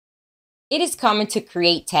It is common to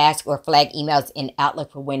create task or flag emails in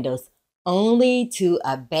Outlook for Windows only to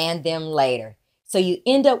abandon them later. So you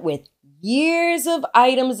end up with years of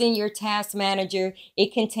items in your task manager.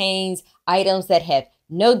 It contains items that have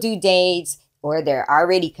no due dates, or they're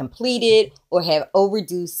already completed, or have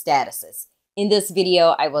overdue statuses. In this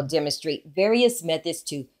video, I will demonstrate various methods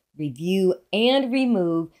to review and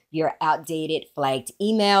remove your outdated flagged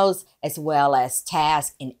emails, as well as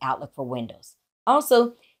tasks in Outlook for Windows.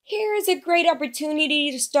 Also, here is a great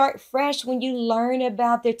opportunity to start fresh when you learn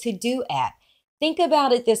about the To-Do app. Think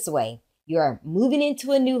about it this way. You are moving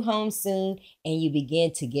into a new home soon, and you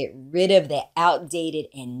begin to get rid of the outdated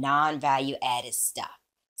and non-value added stuff.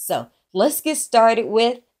 So let's get started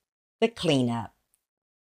with the cleanup.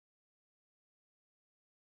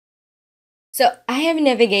 So I have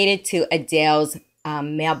navigated to Adele's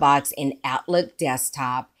mailbox in Outlook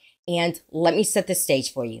Desktop, and let me set the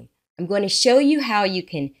stage for you. I'm going to show you how you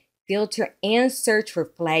can filter and search for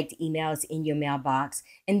flagged emails in your mailbox,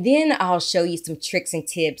 and then I'll show you some tricks and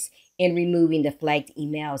tips in removing the flagged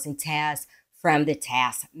emails and tasks from the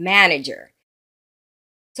task manager.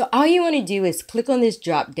 So all you want to do is click on this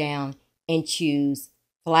drop down and choose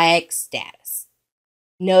Flag Status.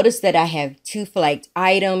 Notice that I have 2 flagged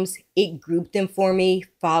items. It grouped them for me.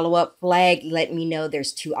 Follow up flag let me know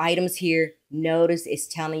there's 2 items here. Notice it's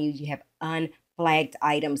telling you have unflagged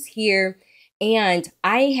items here. And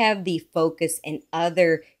I have the focus and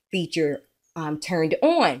other feature turned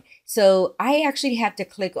on. So I actually have to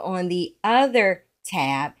click on the other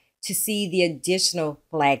tab to see the additional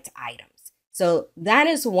flagged items. So that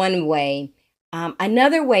is one way.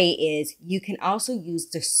 Another way is you can also use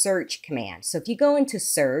the search command. So if you go into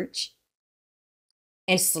search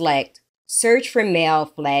and select search for mail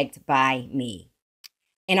flagged by me.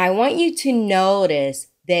 And I want you to notice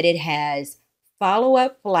that it has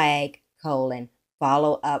follow-up flag,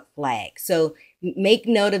 follow-up flag. So make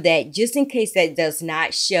note of that just in case that does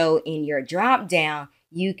not show in your drop down,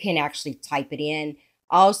 you can actually type it in.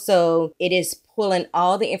 Also, it is pulling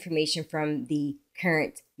all the information from the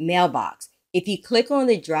current mailbox. If you click on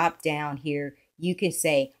the drop down here, you can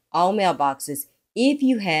say all mailboxes if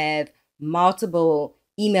you have multiple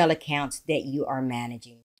email accounts that you are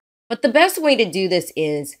managing. But the best way to do this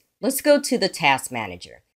is, let's go to the task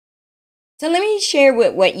manager. So let me share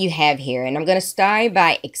what you have here, and I'm going to start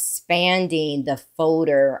by expanding the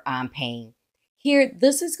folder pane. Here,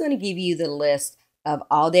 this is going to give you the list of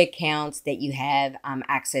all the accounts that you have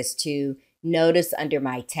access to. Notice under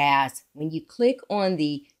my tasks, when you click on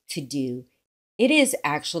the To-Do, it is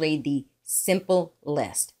actually the simple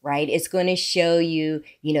list, right? It's going to show you,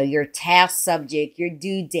 your task subject, your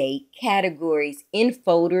due date, categories in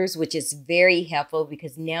folders, which is very helpful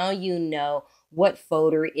because now you know what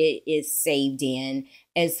folder it is saved in,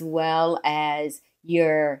 as well as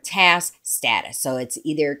your task status. So it's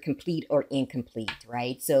either complete or incomplete,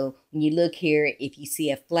 right? So when you look here, if you see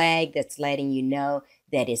a flag that's letting you know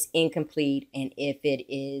that it's incomplete, and if it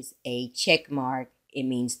is a check mark, it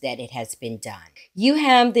means that it has been done. You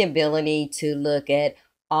have the ability to look at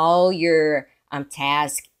all your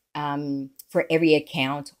tasks for every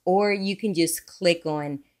account, or you can just click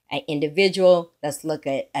on an individual. Let's look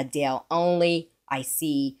at Adele only. I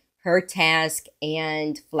see her task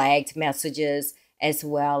and flagged messages, as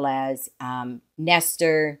well as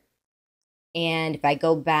Nestor. And if I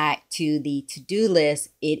go back to the to-do list,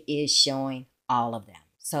 it is showing all of them.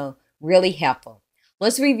 So really helpful.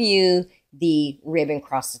 Let's review the ribbon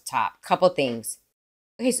across the top. Couple things.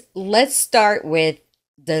 Okay, so let's start with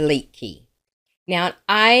delete key. Now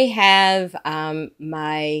I have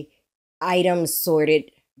my items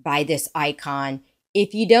sorted by this icon.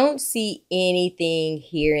 If you don't see anything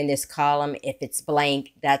here in this column, if it's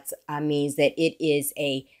blank, that means that it is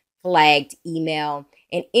a flagged email.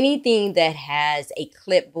 And anything that has a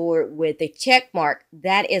clipboard with a check mark,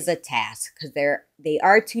 that is a task, because they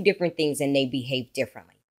are 2 different things and they behave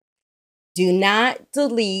differently. Do not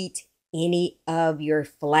delete any of your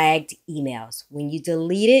flagged emails. When you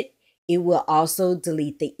delete it, it will also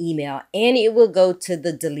delete the email and it will go to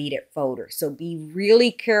the deleted folder. So be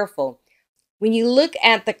really careful. When you look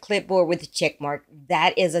at the clipboard with the check mark,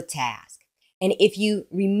 that is a task. And if you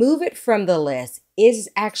remove it from the list, it's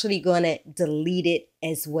actually going to delete it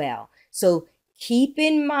as well. So keep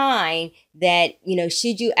in mind that,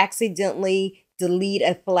 should you accidentally delete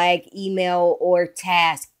a flagged email or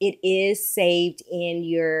task, it is saved in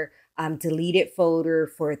your deleted folder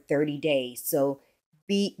for 30 days. So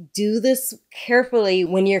do this carefully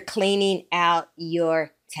when you're cleaning out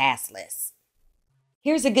your task list.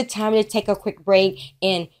 Here's a good time to take a quick break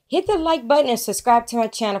and hit the like button and subscribe to my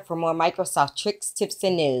channel for more Microsoft tricks, tips,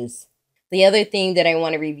 and news. The other thing that I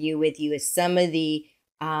want to review with you is some of the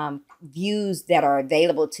views that are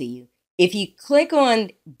available to you. If you click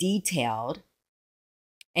on detailed,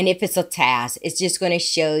 and if it's a task, it's just going to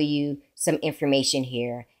show you some information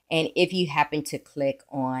here. And if you happen to click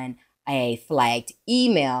on a flagged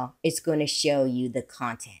email, it's going to show you the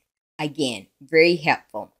content. Again, very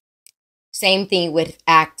helpful. Same thing with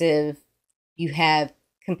active. You have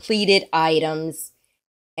completed items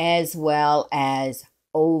as well as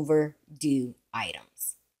overdue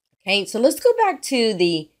items. Okay, so let's go back to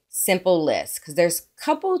the simple list because there's a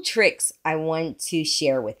couple tricks I want to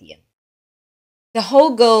share with you. The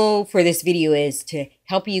whole goal for this video is to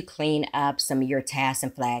help you clean up some of your tasks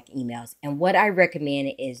and flag emails. And what I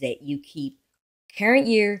recommend is that you keep current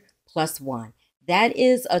year plus 1. That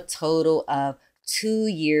is a total of 2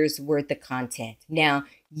 years worth of content. Now,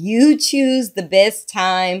 you choose the best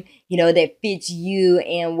time, that fits you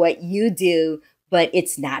and what you do, but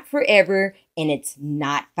it's not forever and it's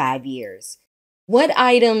not 5 years. What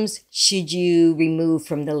items should you remove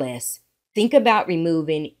from the list? Think about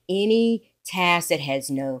removing any task that has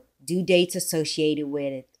no due dates associated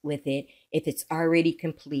with it if it's already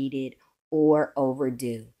completed or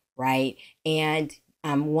overdue, right? And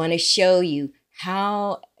I want to show you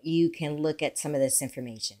how you can look at some of this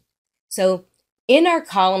information. So in our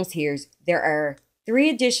columns here, there are 3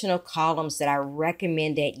 additional columns that I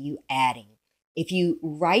recommend that you adding. If you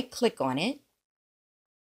right click on it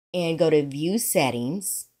and go to view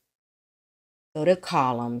settings, go to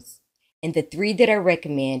columns, and the 3 that I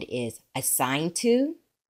recommend is assigned to,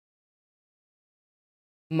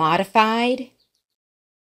 modified,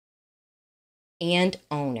 and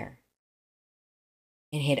owner.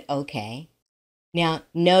 And hit OK. Now,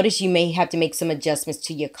 notice you may have to make some adjustments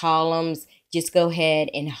to your columns. Just go ahead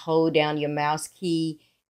and hold down your mouse key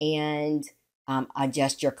and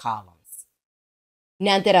adjust your columns.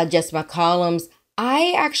 Now that I adjust my columns,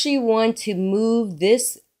 I actually want to move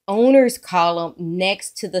this owner's column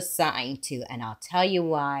next to the assigned to, and I'll tell you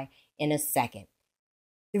why in a second.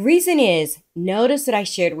 The reason is, notice that I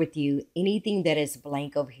shared with you anything that is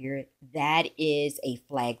blank over here, that is a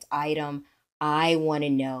flagged item. I want to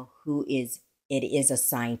know who it is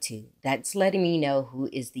assigned to. That's letting me know who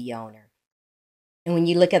is the owner. And when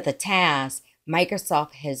you look at the task,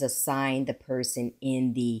 Microsoft has assigned the person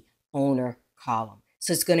in the owner column.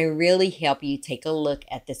 So it's going to really help you take a look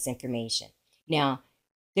at this information. Now,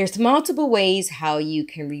 there's multiple ways how you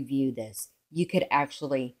can review this. You could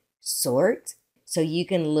actually sort. So you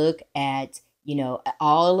can look at,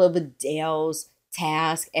 all of Adele's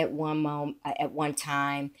tasks at one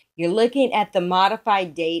time. You're looking at the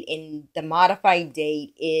modified date, and the modified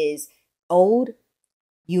date is old.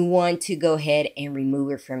 You want to go ahead and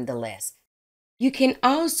remove it from the list. You can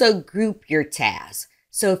also group your tasks.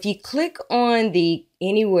 So if you click on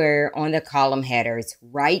anywhere on the column headers,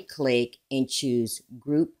 right click and choose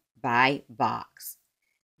group by box.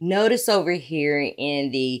 Notice over here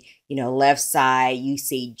in the left side, you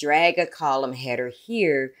see drag a column header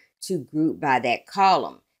here to group by that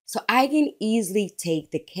column. So I can easily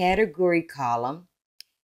take the category column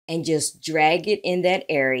and just drag it in that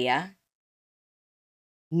area.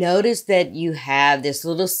 Notice that you have this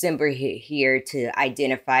little symbol here to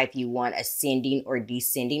identify if you want ascending or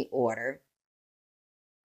descending order.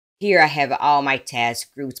 Here I have all my tasks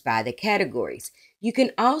grouped by the categories. You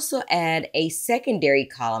can also add a secondary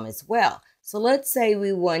column as well. So let's say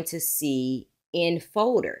we want to see in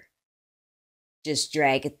folder. Just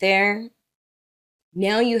drag it there.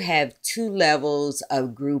 Now you have 2 levels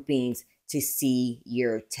of groupings to see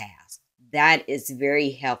your task. That is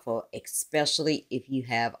very helpful, especially if you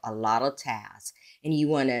have a lot of tasks and you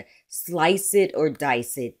want to slice it or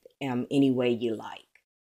dice it any way you like.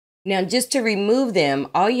 Now, just to remove them,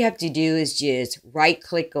 all you have to do is just right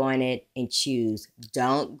click on it and choose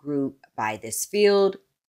Don't Group by this field.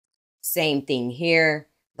 Same thing here.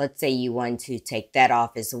 Let's say you want to take that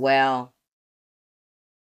off as well.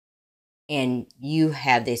 And you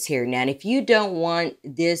have this here. Now, if you don't want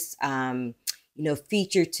this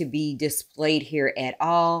feature to be displayed here at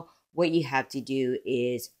all, what you have to do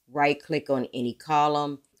is right click on any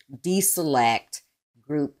column, deselect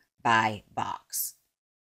group by box.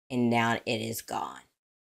 And now it is gone.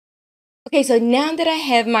 Okay, so now that I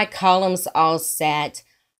have my columns all set,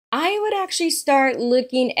 I would actually start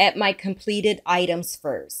looking at my completed items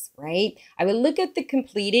first, right? I would look at the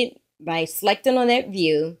completed by selecting on that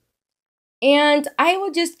view, and I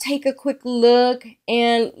will just take a quick look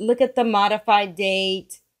and look at the modified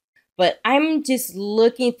date. But I'm just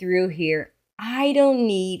looking through here. I don't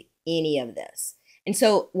need any of this. And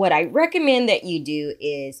so what I recommend that you do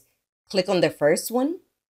is click on the first one,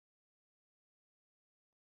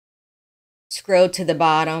 scroll to the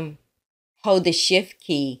bottom, hold the Shift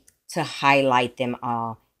key to highlight them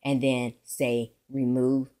all, and then say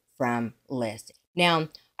remove from list. Now,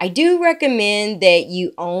 I do recommend that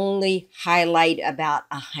you only highlight about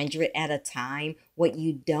 100 at a time. What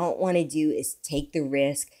you don't want to do is take the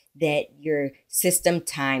risk that your system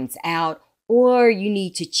times out, or you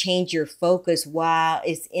need to change your focus while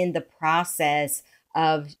it's in the process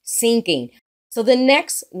of syncing. So the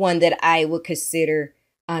next one that I would consider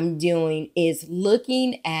doing is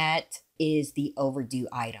looking at is the overdue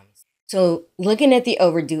items. So looking at the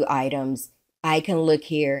overdue items, I can look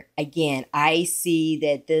here. Again, I see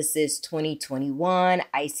that this is 2021.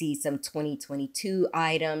 I see some 2022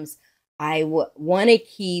 items. I would want to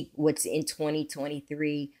keep what's in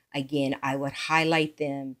 2023. Again, I would highlight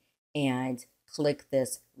them and click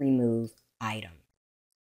this remove item.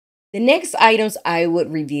 The next items I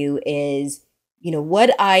would review is,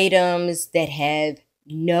 what items that have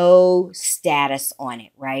no status on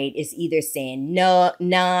it, right? It's either saying no,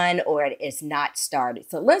 none, or it's not started.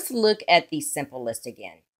 So let's look at the simple list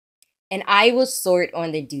again. And I will sort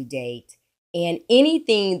on the due date. And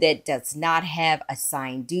anything that does not have a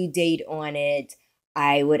signed due date on it,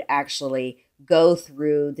 I would actually go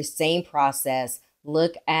through the same process,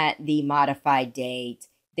 look at the modified date.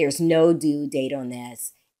 There's no due date on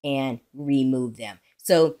this, and remove them.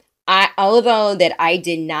 So although that I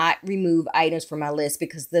did not remove items from my list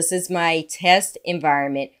because this is my test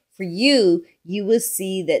environment, for you, you will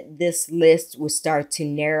see that this list will start to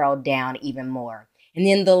narrow down even more. And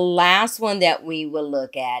then the last one that we will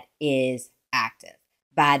look at is active.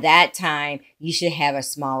 By that time, you should have a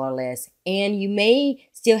smaller list, and you may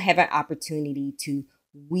still have an opportunity to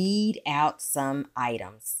weed out some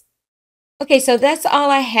items. Okay, so that's all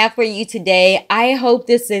I have for you today. I hope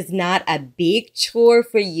this is not a big chore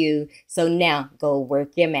for you. So now go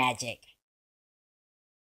work your magic.